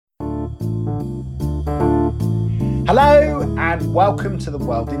Hello and welcome to The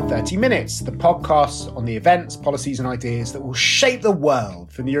World in 30 Minutes, the podcast on the events, policies and ideas that will shape the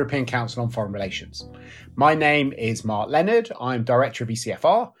world from the European Council on Foreign Relations. My name is Mark Leonard, I'm Director of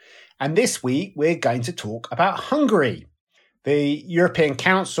ECFR, and this week we're going to talk about Hungary. The European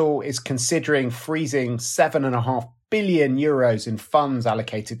Council is considering freezing €7.5 billion in funds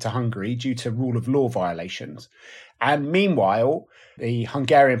allocated to Hungary due to rule of law violations. And meanwhile, the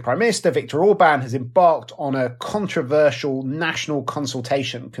Hungarian Prime Minister, Viktor Orban, has embarked on a controversial national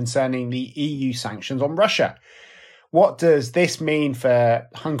consultation concerning the EU sanctions on Russia. What does this mean for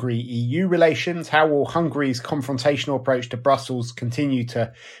Hungary-EU relations? How will Hungary's confrontational approach to Brussels continue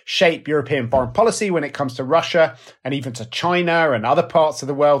to shape European foreign policy when it comes to Russia and even to China and other parts of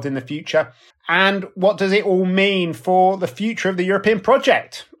the world in the future? And what does it all mean for the future of the European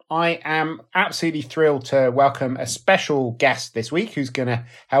project? I am absolutely thrilled to welcome a special guest this week who's going to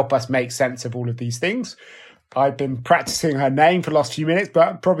help us make sense of all of these things. I've been practicing her name for the last few minutes, but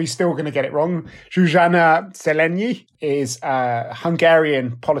I'm probably still going to get it wrong. Zsuzsanna Szelenyi is a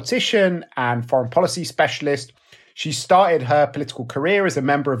Hungarian politician and foreign policy specialist. She started her political career as a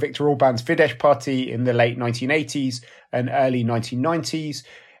member of Viktor Orban's Fidesz party in the late 1980s and early 1990s,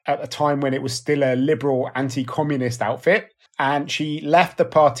 at a time when it was still a liberal anti-communist outfit. And she left the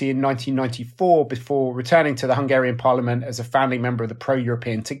party in 1994 before returning to the Hungarian parliament as a founding member of the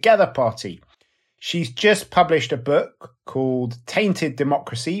pro-European Together party. She's just published a book called Tainted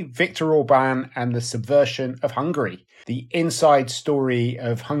Democracy, Viktor Orban and the Subversion of Hungary, the inside story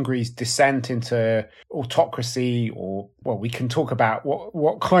of Hungary's descent into autocracy, or, well, we can talk about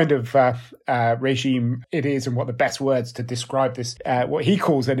what kind of regime it is and what the best words to describe this, what he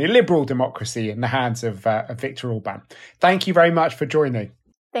calls an illiberal democracy in the hands of Viktor Orban. Thank you very much for joining.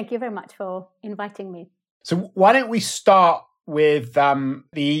 Thank you very much for inviting me. So why don't we start with the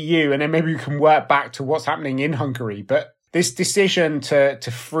EU, and then maybe we can work back to what's happening in Hungary. But this decision to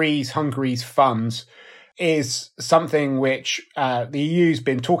freeze Hungary's funds is something which the EU's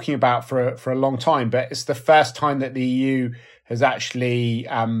been talking about for a long time, but it's the first time that the EU has actually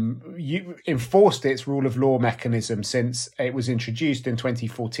enforced its rule of law mechanism since it was introduced in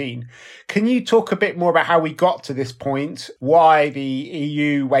 2014. Can you talk a bit more about how we got to this point, why the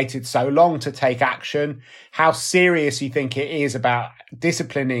EU waited so long to take action, how serious you think it is about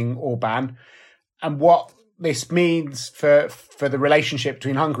disciplining Orban, and what this means for the relationship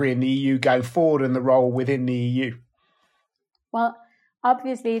between Hungary and the EU going forward and the role within the EU? Well,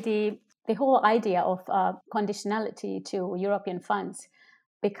 obviously, the whole idea of conditionality to European funds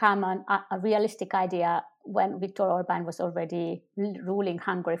became a realistic idea when Viktor Orban was already ruling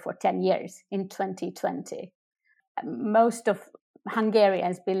Hungary for 10 years in 2020. Most of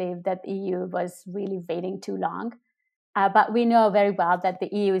Hungarians believe that the EU was really waiting too long. But we know very well that the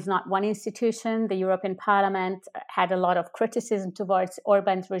EU is not one institution. The European Parliament had a lot of criticism towards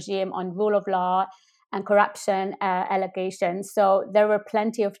Orban's regime on rule of law and corruption allegations. So there were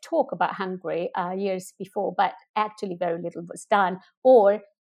plenty of talk about Hungary years before, but actually very little was done. Or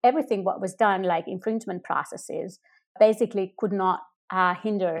everything what was done, like infringement processes, basically could not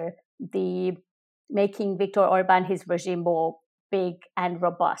hinder the making Viktor Orban, his regime, more big and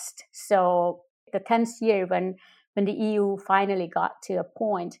robust. So the 10th year when the EU finally got to a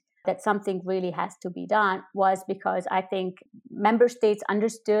point that something really has to be done was because I think member states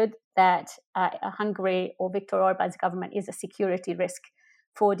understood that Hungary or Viktor Orban's government is a security risk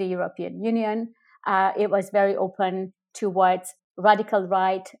for the European Union. It was very open towards radical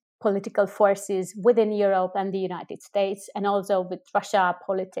right political forces within Europe and the United States, and also with Russia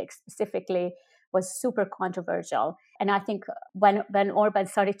politics specifically was super controversial. And I think when Orban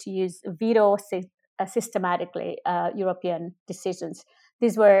started to use veto systematically European decisions,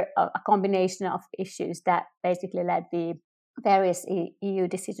 these were a combination of issues that basically led the various EU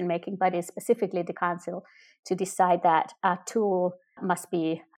decision-making bodies, specifically the Council, to decide that a tool must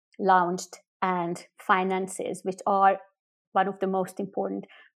be launched and finances, which are one of the most important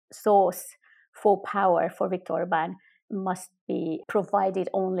source for power for Viktor Orban, must be provided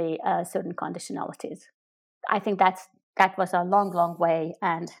only certain conditionalities. I think that was a long way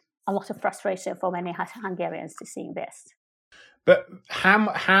and a lot of frustration for many Hungarians to seeing this. But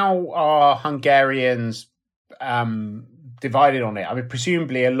how are Hungarians divided on it? I mean,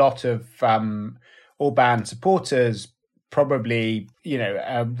 presumably a lot of Orban supporters probably,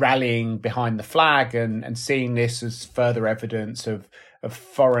 rallying behind the flag and seeing this as further evidence of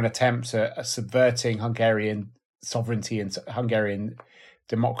foreign attempts at subverting Hungarian sovereignty and Hungarian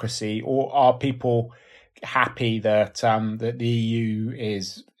democracy. Or are people happy that that the EU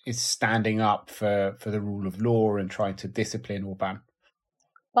is standing up for the rule of law and trying to discipline Orban?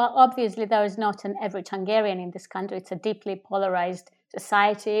 Well, obviously, there is not an average Hungarian in this country. It's a deeply polarized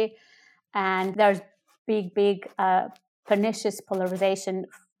society, and there's big, pernicious polarization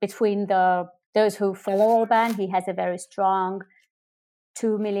between those who follow Orban. He has a very strong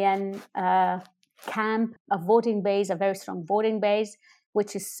 2 million camp, a voting base, a very strong voting base,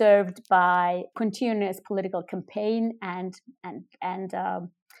 which is served by continuous political campaign and the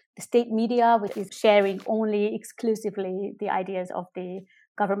state media, which is sharing only exclusively the ideas of the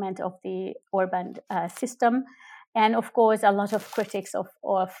government of the Orban system. And of course, a lot of critics of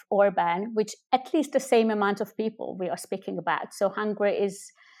Orban, which at least the same amount of people we are speaking about. So Hungary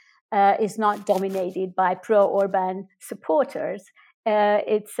is not dominated by pro-Orban supporters.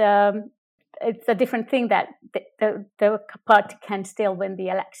 It's a different thing that the party can still win the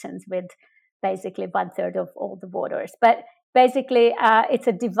elections with basically 1/3 of all the voters. But basically, it's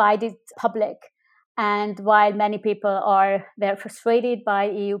a divided public. And while many people are very frustrated by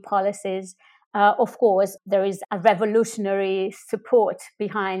EU policies, of course, there is a revolutionary support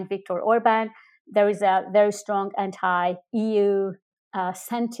behind Viktor Orban. There is a very strong anti-EU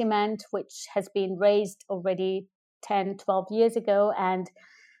sentiment, which has been raised already 10, 12 years ago and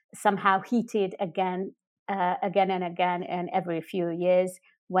somehow heated again and again and every few years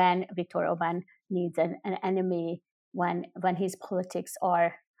when Viktor Orban needs an enemy, when his politics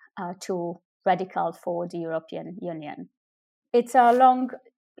are too radical for the European Union. It's a long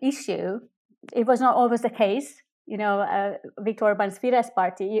issue. It was not always the case. Viktor Orban's Fidesz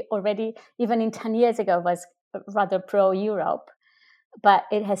party already, even in 10 years ago, was rather pro-Europe. But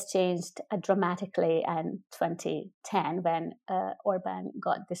it has changed dramatically in 2010 when Orban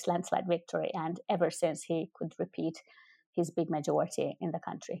got this landslide victory, and ever since he could repeat his big majority in the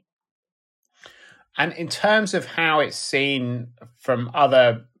country. And in terms of how it's seen from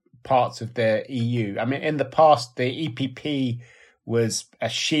other parts of the EU, I mean, in the past, the EPP was a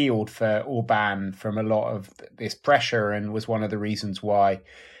shield for Orban from a lot of this pressure and was one of the reasons why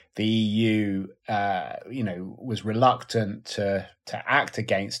the EU, was reluctant to act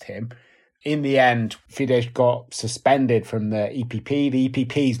against him. In the end, Fidesz got suspended from the EPP. The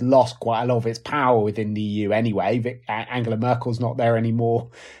EPP's lost quite a lot of its power within the EU anyway. Angela Merkel's not there anymore.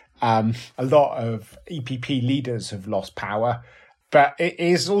 A lot of EPP leaders have lost power. But it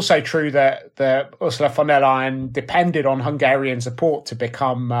is also true that Ursula von der Leyen depended on Hungarian support to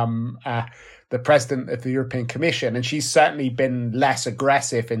become the president of the European Commission, and she's certainly been less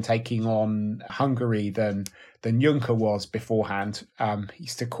aggressive in taking on Hungary than Juncker was beforehand. He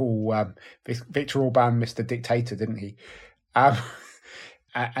used to call Viktor Orban Mr. Dictator, didn't he?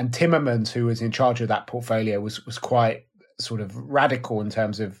 And Timmermans, who was in charge of that portfolio, was quite sort of radical in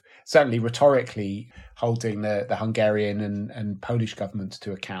terms of certainly rhetorically holding the Hungarian and Polish governments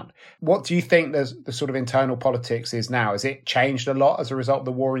to account. What do you think the sort of internal politics is now? Has it changed a lot as a result of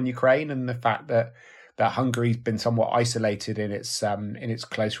the war in Ukraine and the fact that Hungary's been somewhat isolated in its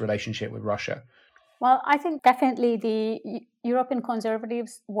close relationship with Russia? Well, I think definitely the European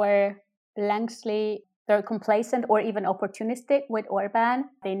conservatives were lengthily very complacent or even opportunistic with Orban.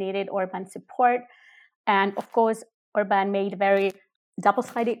 They needed Orban's support. And of course, Orban made very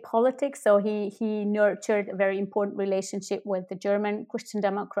double-sided politics. So he nurtured a very important relationship with the German Christian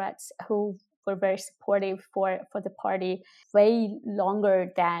Democrats, who were very supportive for the party way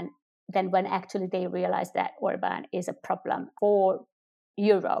longer than when actually they realized that Orban is a problem for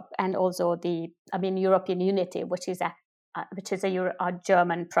Europe and also European unity, which is a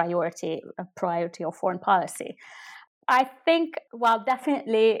German priority of foreign policy. I think,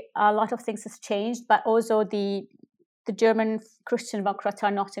 definitely a lot of things has changed, but also the German Christian Democrats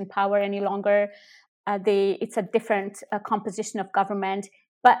are not in power any longer. It's a different composition of government,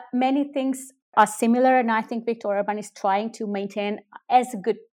 but many things are similar. And I think Viktor Orban is trying to maintain as a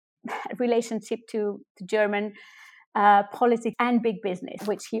good relationship to German politics and big business,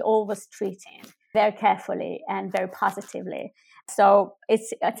 which he always treated very carefully and very positively. So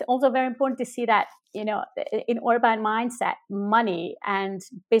it's also very important to see that, in Orban mindset, money and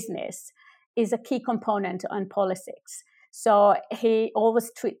business is a key component on politics. So he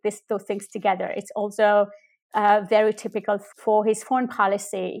always treats those things together. It's also very typical for his foreign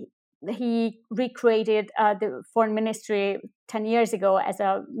policy. He recreated the foreign ministry 10 years ago as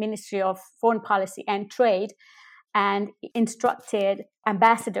a ministry of foreign policy and trade, and instructed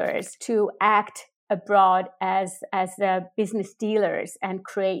ambassadors to act abroad as business dealers and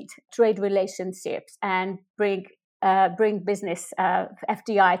create trade relationships and bring business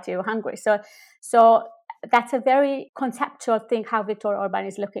FDI to Hungary. So that's a very conceptual thing how Viktor Orban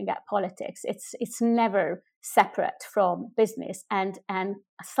is looking at politics. It's never separate from business and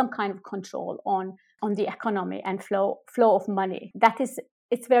some kind of control on the economy and flow of money. That is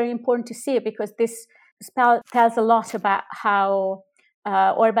it's very important to see because this spell tells a lot about how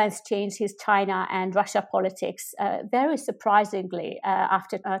Orban's changed his China and Russia politics very surprisingly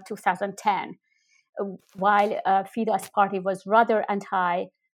after 2010. While Fidesz party was rather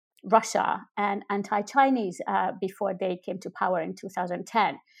anti-Russia and anti-Chinese before they came to power in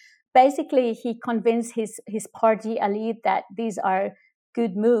 2010. Basically, he convinced his party elite that these are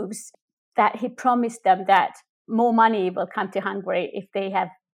good moves, that he promised them that more money will come to Hungary if they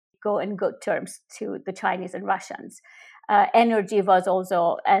go in good terms to the Chinese and Russians. Energy was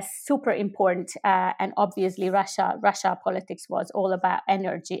also super important, and obviously Russia politics was all about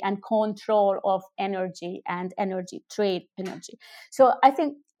energy and control of energy and energy trade energy. So I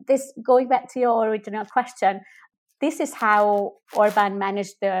think this, going back to your original question, this is how Orban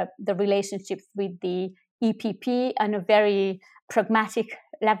managed the relationships with the EPP on a very pragmatic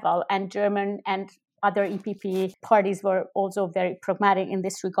level, and German and other EPP parties were also very pragmatic in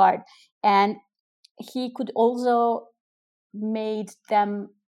this regard. And he could also made them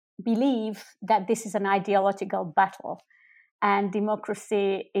believe that this is an ideological battle and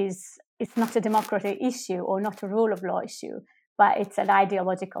democracy it's not a democratic issue or not a rule of law issue, but it's an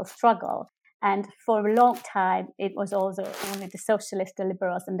ideological struggle. And for a long time, it was also only the socialists, the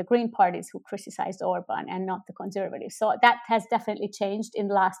liberals, and the Green parties who criticized Orban and not the conservatives. So that has definitely changed in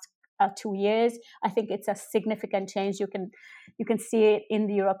the last 2 years. I think it's a significant change. You can see it in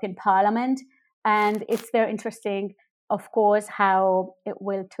the European Parliament, and it's very interesting, of course, how it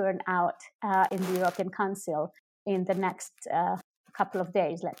will turn out in the European Council in the next couple of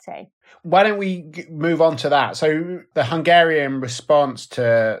days, let's say. Why don't we move on to that? So the Hungarian response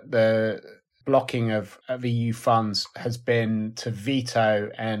to the blocking of EU funds has been to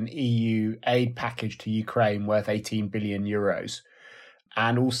veto an EU aid package to Ukraine worth 18 billion euros,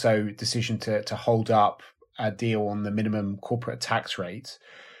 and also decision to hold up a deal on the minimum corporate tax rate.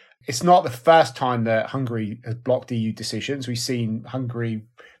 It's not the first time that Hungary has blocked EU decisions. We've seen Hungary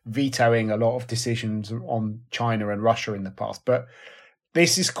vetoing a lot of decisions on China and Russia in the past. But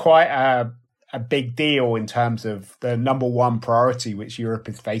this is quite a big deal in terms of the number one priority which Europe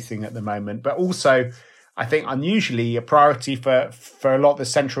is facing at the moment. But also, I think unusually, a priority for a lot of the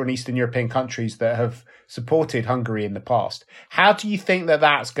Central and Eastern European countries that have supported Hungary in the past. How do you think that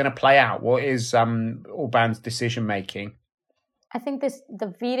that's going to play out? What is Orban's decision-making? I think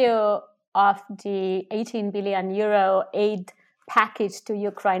the video of the 18 billion euro aid package to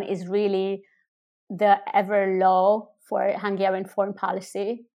Ukraine is really the ever low for Hungarian foreign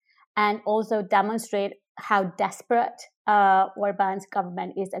policy, and also demonstrate how desperate Orban's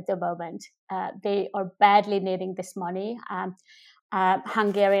government is at the moment. They are badly needing this money.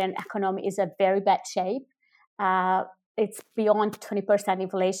 Hungarian economy is in very bad shape. It's beyond 20%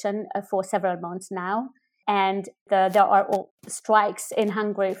 inflation for several months now. And there are strikes in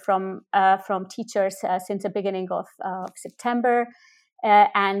Hungary from teachers since the beginning of September,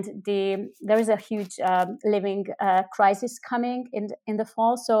 and there is a huge living crisis coming in the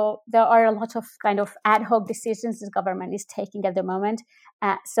fall. So there are a lot of kind of ad hoc decisions the government is taking at the moment.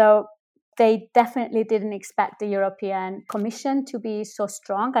 So they definitely didn't expect the European Commission to be so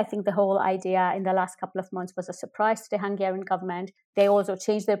strong. I think the whole idea in the last couple of months was a surprise to the Hungarian government. They also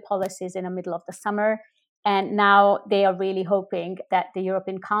changed their policies in the middle of the summer. And now they are really hoping that the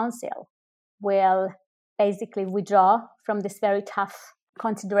European Council will basically withdraw from this very tough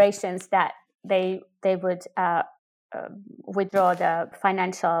considerations, that they would withdraw the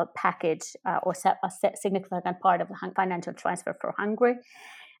financial package or a significant part of the financial transfer for Hungary,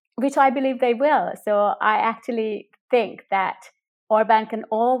 which I believe they will. So I actually think that Orban can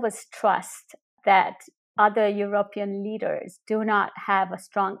always trust that other European leaders do not have a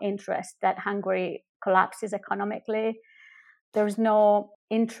strong interest that Hungary collapses economically. There's no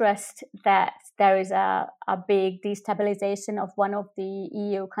interest that there is a big destabilization of one of the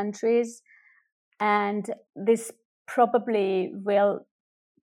EU countries. And this probably will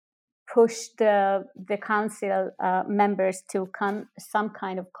push the council members to some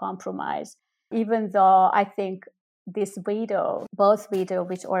kind of compromise, even though I think this veto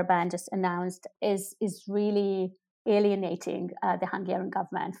which Orban just announced is really alienating the Hungarian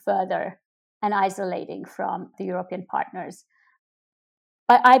government further and isolating from the European partners.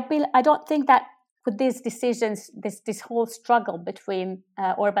 But I don't think that with these decisions, this whole struggle between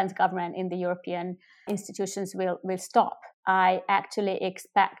Orban's government and the European institutions will stop. I actually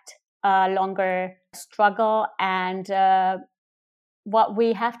expect a longer struggle, and what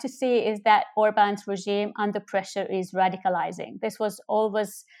we have to see is that Orban's regime under pressure is radicalizing. This was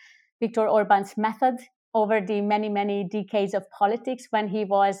always Viktor Orban's method over the many decades of politics when he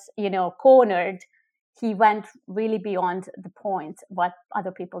was, cornered he went really beyond the point what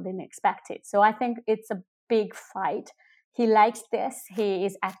other people didn't expect it. So I think it's a big fight. He likes this. He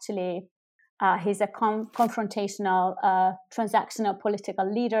is actually he's a confrontational, transactional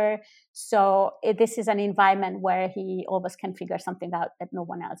political leader. So this is an environment where he always can figure something out that no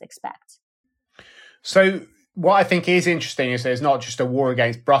one else expects. So what I think is interesting is there's not just a war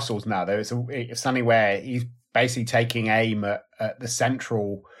against Brussels now, though. It's something where he's basically taking aim at the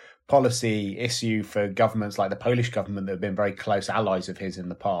central policy issue for governments like the Polish government that have been very close allies of his in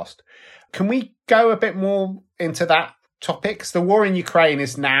the past. Can we go a bit more into that topics? The war in Ukraine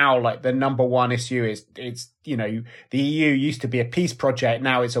is now like the number one issue. It's the EU used to be a peace project,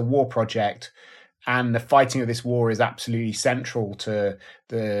 now it's a war project, and the fighting of this war is absolutely central to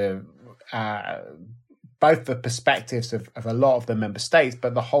the both the perspectives of a lot of the member states,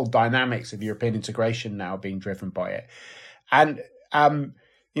 but the whole dynamics of European integration now being driven by it. And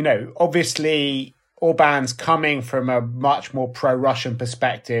obviously Orban's coming from a much more pro-Russian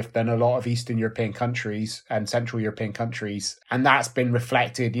perspective than a lot of Eastern European countries and Central European countries. And that's been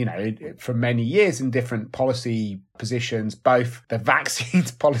reflected, for many years in different policy positions, both the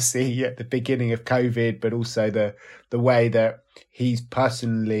vaccines policy at the beginning of COVID, but also the way that he's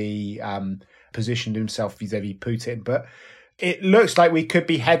personally positioned himself vis-a-vis Putin. But it looks like we could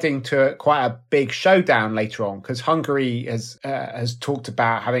be heading to quite a big showdown later on, because Hungary has talked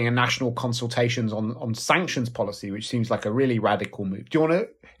about having a national consultations on sanctions policy, which seems like a really radical move. Do you want to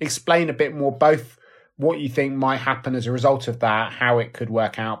explain a bit more both what you think might happen as a result of that, how it could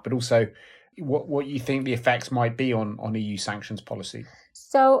work out, but also what you think the effects might be on EU sanctions policy?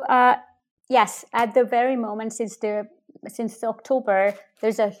 So, yes, at the very moment since October,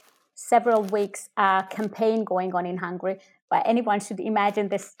 there's a several weeks campaign going on in Hungary. But anyone should imagine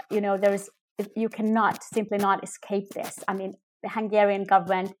this, you cannot simply not escape this. I mean, the Hungarian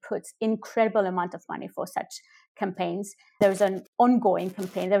government puts incredible amount of money for such campaigns. There's an ongoing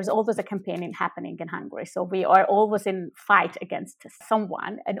campaign. There's always a campaign happening in Hungary. So we are always in fight against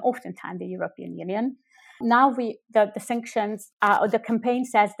someone, and oftentimes the European Union. Now the sanctions, the campaign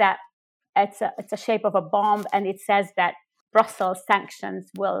says that it's a shape of a bomb, and it says that Brussels sanctions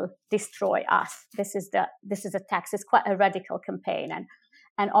will destroy us. This is a tax. It's quite a radical campaign,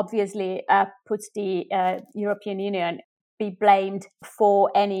 and obviously puts the European Union be blamed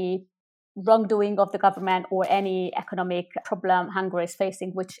for any wrongdoing of the government or any economic problem Hungary is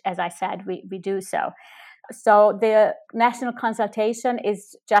facing, which, as I said, we do so. So the national consultation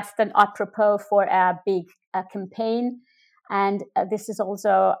is just an apropos for a big campaign, and this is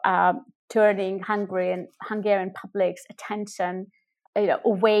also turning Hungarian public's attention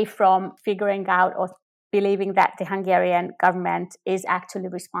away from figuring out or believing that the Hungarian government is actually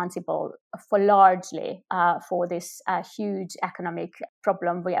responsible largely for this huge economic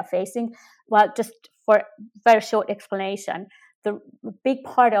problem we are facing. Well, just for very short explanation, the big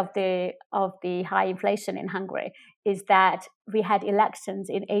part of the high inflation in Hungary is that we had elections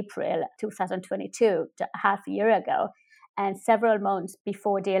in April 2022, half a year ago. And several months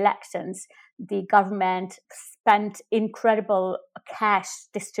before the elections, the government spent incredible cash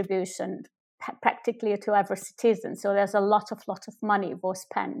distribution practically to every citizen. So there's a lot of money was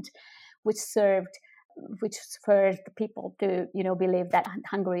spent, which spurred the people to believe that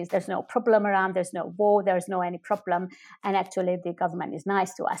Hungary there's no problem around, there's no war, there's no any problem, and actually the government is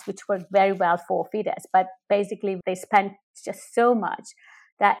nice to us, which worked very well for Fidesz. But basically they spent just so much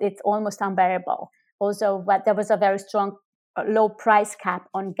that it's almost unbearable. Also, there was a very strong low price cap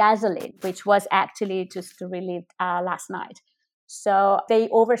on gasoline, which was actually just released last night. So they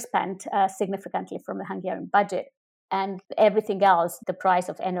overspent significantly from the Hungarian budget, and everything else, the price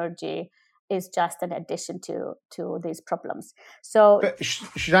of energy, is just an addition to these problems. So, but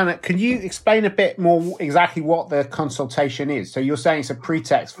Zsuzsanna, can you explain a bit more exactly what the consultation is? So you're saying it's a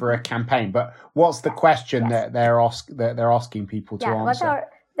pretext for a campaign, but what's the question that they're asking people to answer?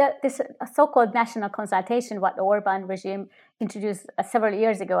 This so-called national consultation, what the Orban regime introduced several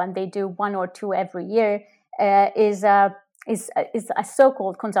years ago, and they do one or two every year, is a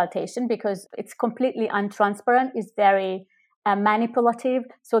so-called consultation because it's completely untransparent. It's very manipulative.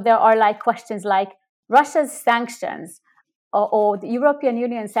 So there are questions like Russia's sanctions or the European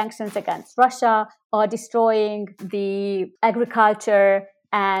Union sanctions against Russia are destroying the agriculture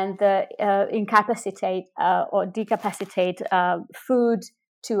and incapacitate or decapacitate food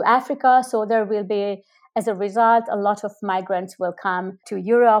to Africa. So there will be, as a result, a lot of migrants will come to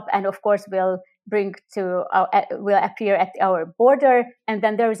Europe, and of course will appear at our border. And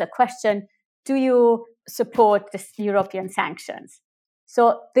then there is a question: do you support the European sanctions?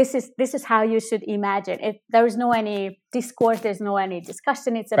 So this is how you should imagine it. There is no any discourse, there's no any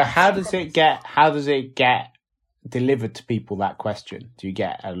discussion. But how does it get delivered to people, that question? Do you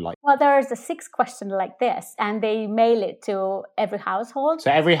get Well, there is a 6 question like this, and they mail it to every household.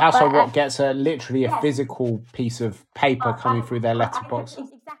 So every household gets literally a physical piece of paper coming through their letterbox?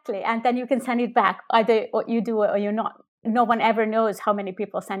 Exactly. And then you can send it back. Either you do it or you're not. No one ever knows how many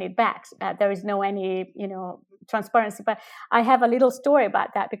people send it back. There is no any, transparency. But I have a little story about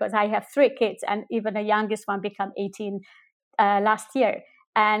that because I have 3 kids, and even the youngest one became 18 last year.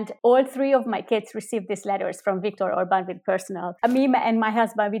 And all 3 of my kids received these letters from Viktor Orban with personal. Me and my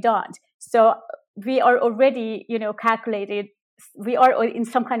husband, we don't. So we are already, calculated. We are in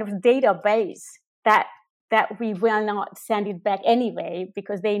some kind of database that we will not send it back anyway,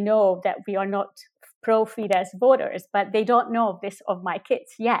 because they know that we are not pro-Fidesz voters, but they don't know this of my kids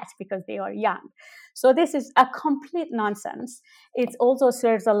yet because they are young. So this is a complete nonsense. It also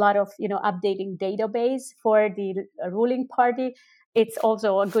serves a lot of, updating database for the ruling party. It's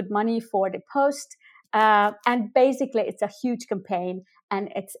also a good money for the Post. And basically it's a huge campaign, and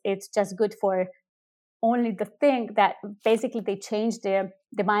it's just good for only the thing that basically they changed the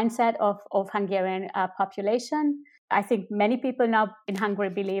mindset of Hungarian population. I think many people now in Hungary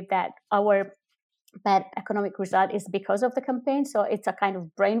believe that our bad economic result is because of the campaign. So it's a kind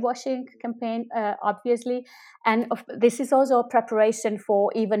of brainwashing campaign, obviously. And this is also a preparation for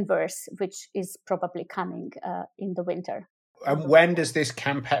even worse, which is probably coming in the winter. And when does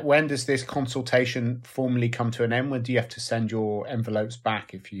this consultation formally come to an end? When do you have to send your envelopes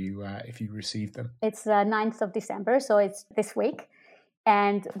back if you receive them? It's 9th of December, so it's this week.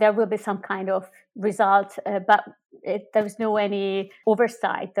 And there will be some kind of result, but there was no any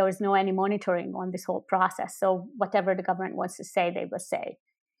oversight. There was no any monitoring on this whole process. So whatever the government wants to say, they will say.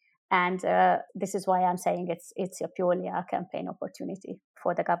 And this is why I'm saying it's purely a campaign opportunity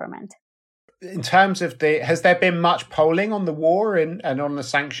for the government. In terms of has there been much polling on the war and on the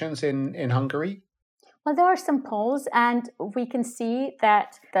sanctions in Hungary? Well, there are some polls, and we can see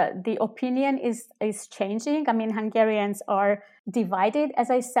that the opinion is changing. I mean, Hungarians are divided, as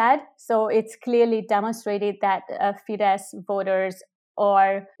I said. So it's clearly demonstrated that Fidesz voters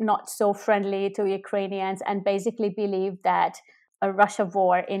are not so friendly to Ukrainians and basically believe that a Russia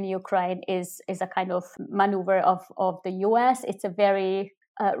war in Ukraine is a kind of maneuver of the US. It's a very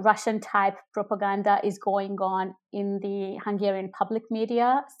Russian type propaganda is going on in the Hungarian public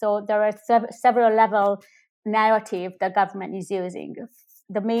media. So there are several level narrative the government is using.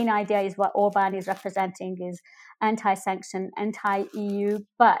 The main idea is what Orban is representing is anti-sanction, anti-EU,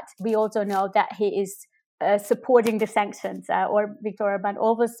 but we also know that he is supporting the sanctions, or Viktor Orban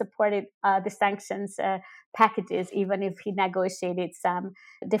always supported the sanctions packages, even if he negotiated some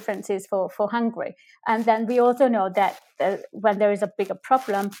differences for Hungary. And then we also know that when there is a bigger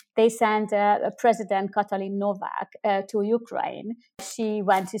problem, they send President Katalin Novak to Ukraine. She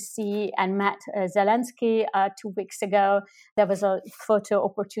went to see and met Zelensky 2 weeks ago. There was a photo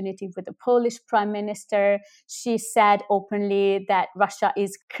opportunity with the Polish Prime Minister. She said openly that Russia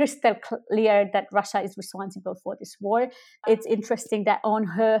is crystal clear that Russia is responsible for this war. It's interesting that on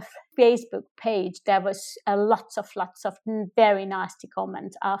her Facebook page, there was lots of very nasty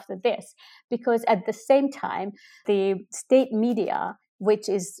comments after this, because at the same time, the state media, which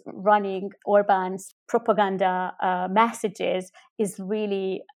is running Orban's propaganda messages, is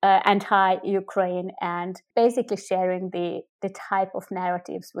really anti-Ukraine and basically sharing the type of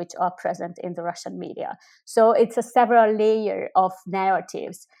narratives which are present in the Russian media. So it's a several layer of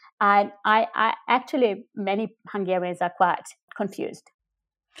narratives. And I actually, many Hungarians are quite confused.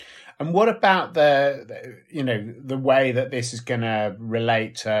 And what about the way that this is going to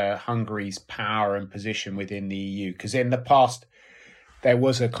relate to Hungary's power and position within the EU? Because in the past, there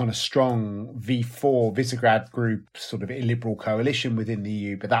was a kind of strong V4 Visegrad group sort of illiberal coalition within the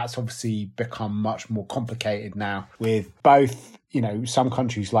EU, but that's obviously become much more complicated now, with both, some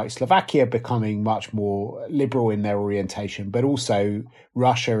countries like Slovakia becoming much more liberal in their orientation, but also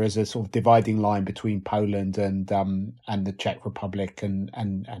Russia as a sort of dividing line between Poland and the Czech Republic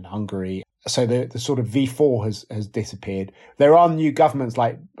and Hungary. So the sort of V4 has disappeared. There are new governments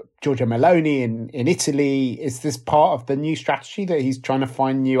like Giorgia Meloni in Italy. Is this part of the new strategy that he's trying to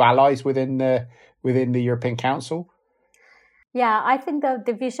find new allies within the European Council? Yeah, I think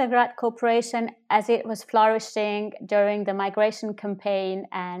the Visegrad cooperation, as it was flourishing during the migration campaign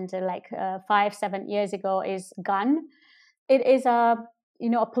and 5-7 years ago, is gone. It is a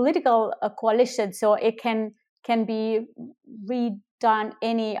political coalition, so it can be done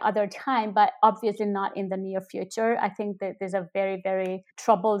any other time, but obviously not in the near future. I think that there's a very, very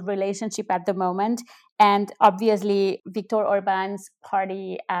troubled relationship at the moment. And obviously, Viktor Orban's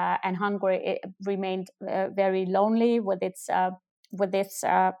party and Hungary remained very lonely with its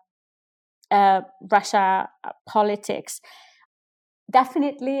Russia politics.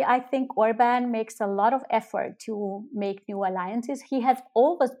 Definitely, I Think Orban makes a lot of effort to make new alliances. He has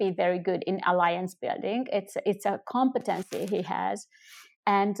always been very good in alliance building. It's a competency he has,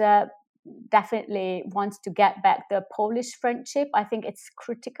 and definitely wants to get back the Polish friendship. I think it's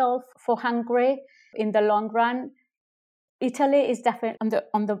critical for Hungary in the long run. Italy is definitely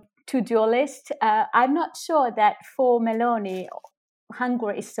on the to-do list. I'm not sure that for Meloni,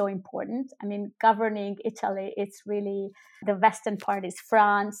 Hungary is so important. I mean, governing Italy, it's really the Western part is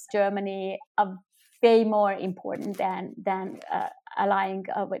France, Germany, are way more important than allying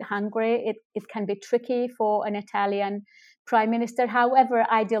with Hungary. It can be tricky for an Italian prime minister. However,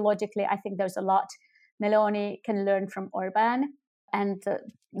 ideologically, I think there's a lot Meloni can learn from Orban, and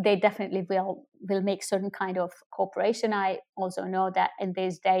they definitely will make certain kind of cooperation. I also know that in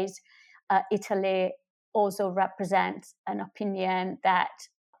these days, Italy also represents an opinion that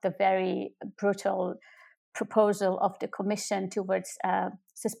the very brutal proposal of the Commission towards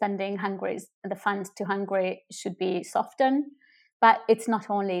suspending the funds to Hungary should be softened. But it's not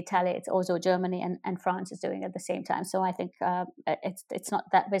only Italy, it's also Germany and France is doing it at the same time. So I think it's not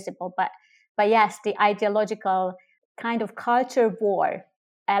that visible. But yes, the ideological kind of culture war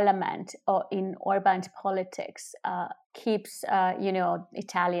element in Orban's politics keeps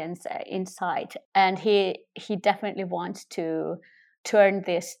Italians inside, and he definitely wants to turn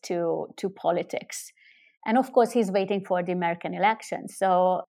this to politics. And of course, he's waiting for the American election.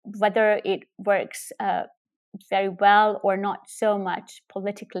 So whether it works very well or not so much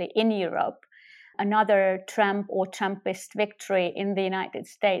politically in Europe, another Trump or Trumpist victory in the United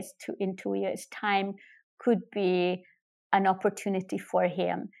States in 2 years' time could be an opportunity for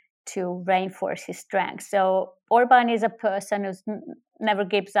him to reinforce his strength. So Orban is a person who never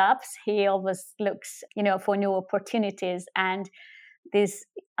gives up. He always looks, for new opportunities, and these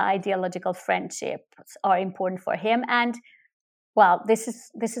ideological friendships are important for him. And well, this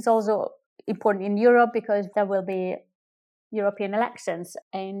is also important in Europe because there will be European elections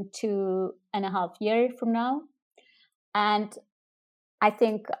in 2.5 years from now, and I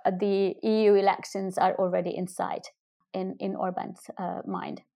think the EU elections are already in sight in Orban's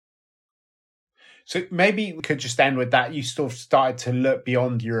mind. So maybe we could just end with that. You sort of started to look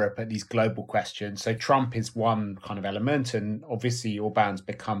beyond Europe at these global questions. So Trump is one kind of element, and obviously Orban's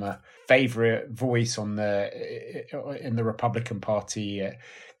become a favourite voice in the Republican Party at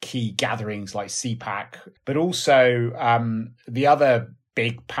key gatherings like CPAC. But also the other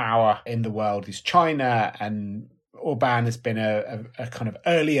big power in the world is China, and Orban has been a kind of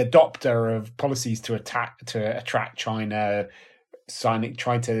early adopter of policies to attract China,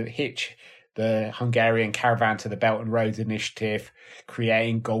 trying to hitch the Hungarian caravan to the Belt and Road Initiative,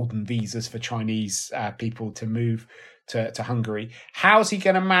 creating golden visas for Chinese people to move to Hungary. How's he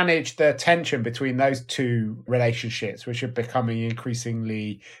going to manage the tension between those two relationships, which are becoming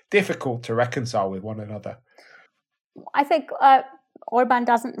increasingly difficult to reconcile with one another? I think Orban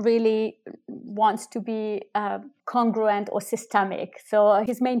doesn't really want to be congruent or systemic. So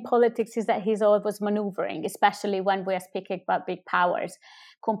his main politics is that he's always maneuvering, especially when we're speaking about big powers,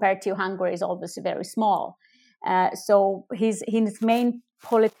 compared to Hungary is obviously very small. So his main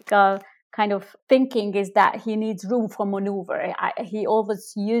political kind of thinking is that he needs room for maneuver. He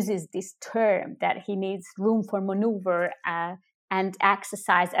always uses this term that he needs room for maneuver and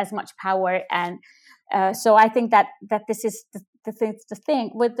exercise as much power. And so I think that this is the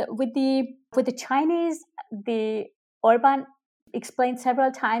thing with the Chinese. The Orban explained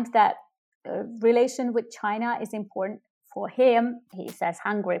several times that relation with China is important for him. He says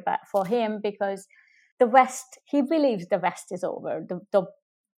Hungary, but for him, because the West, he believes the West is over. The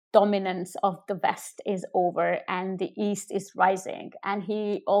dominance of the West is over and the East is rising. And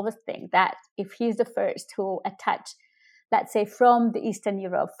he always thinks that if he's the first to attach, let's say, from the Eastern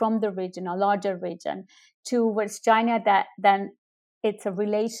Europe, from the region, a larger region, towards China, that then it's a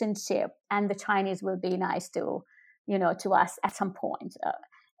relationship and the Chinese will be nice to us at some point.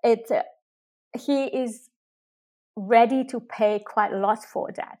 He is ready to pay quite a lot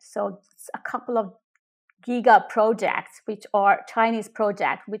for that. So it's a couple of giga projects, which are Chinese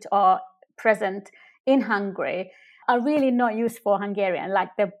projects, which are present in Hungary, are really not used for Hungarian, like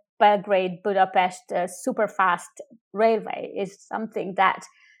the Belgrade-Budapest super fast railway is something that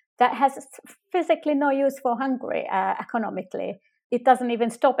has physically no use for Hungary economically. It doesn't even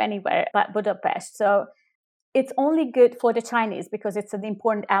stop anywhere but Budapest. So it's only good for the Chinese because it's an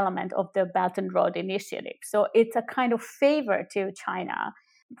important element of the Belt and Road Initiative. So it's a kind of favor to China.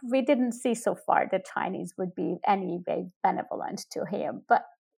 We didn't see so far that Chinese would be any way benevolent to him. But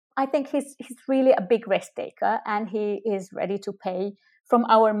I think he's really a big risk taker, and he is ready to pay from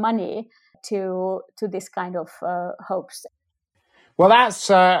our money to this kind of hopes. Well,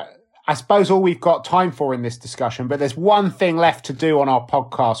 that's, I suppose, all we've got time for in this discussion. But there's one thing left to do on our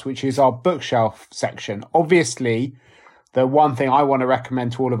podcast, which is our bookshelf section. Obviously, the one thing I want to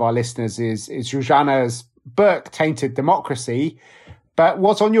recommend to all of our listeners is Zsuzsanna's book, Tainted Democracy. But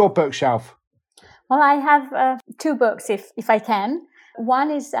what's on your bookshelf? Well, I have two books, if I can.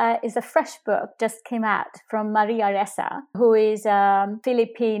 One is a fresh book, just came out from Maria Ressa, who is a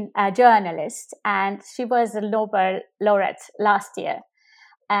Philippine journalist, and she was a Nobel laureate last year.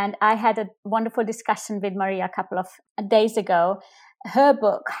 And I had a wonderful discussion with Maria a couple of days ago. Her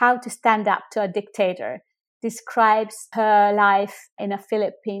book, How to Stand Up to a Dictator, describes her life in a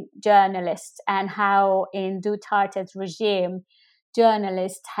Philippine journalist and how in Duterte's regime,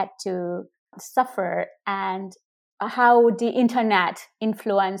 journalists had to suffer, and how the internet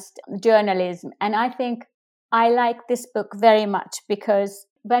influenced journalism. And I think I like this book very much because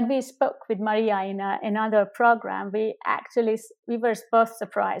when we spoke with Maria in another program, we were both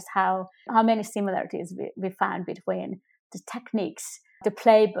surprised how many similarities we found between the techniques, the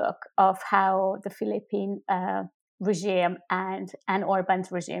playbook of how the Philippine regime and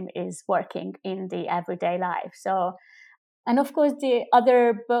Orban's regime is working in the everyday life. So, and of course, the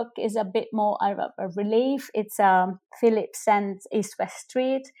other book is a bit more of a relief. It's Philip Send's East-West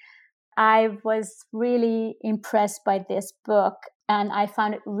Street. I was really impressed by this book, and I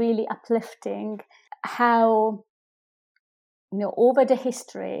found it really uplifting how, over the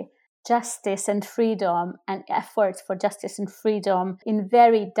history, justice and freedom and efforts for justice and freedom in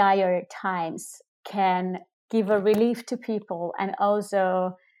very dire times can give a relief to people. And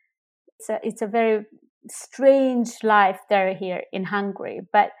also, it's a very strange life there here in Hungary,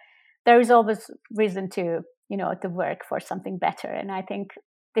 but there is always reason to work for something better. And I think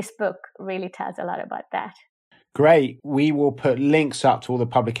this book really tells a lot about that. Great. We will put links up to all the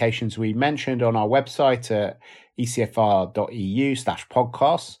publications we mentioned on our website at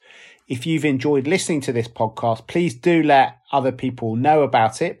ecfr.eu/podcasts. If you've enjoyed listening to this podcast, please do let other people know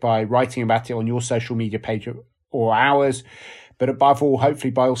about it by writing about it on your social media page or ours. But above all, hopefully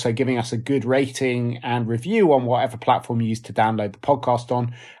by also giving us a good rating and review on whatever platform you use to download the podcast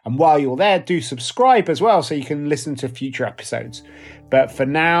on. And while you're there, do subscribe as well so you can listen to future episodes. But for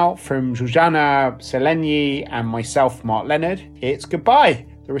now, from Zsuzsanna Szelenyi and myself, Mark Leonard, it's goodbye.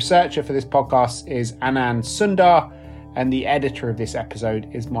 The researcher for this podcast is Anand Sundar, and the editor of this episode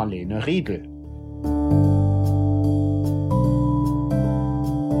is Marlene Riedel.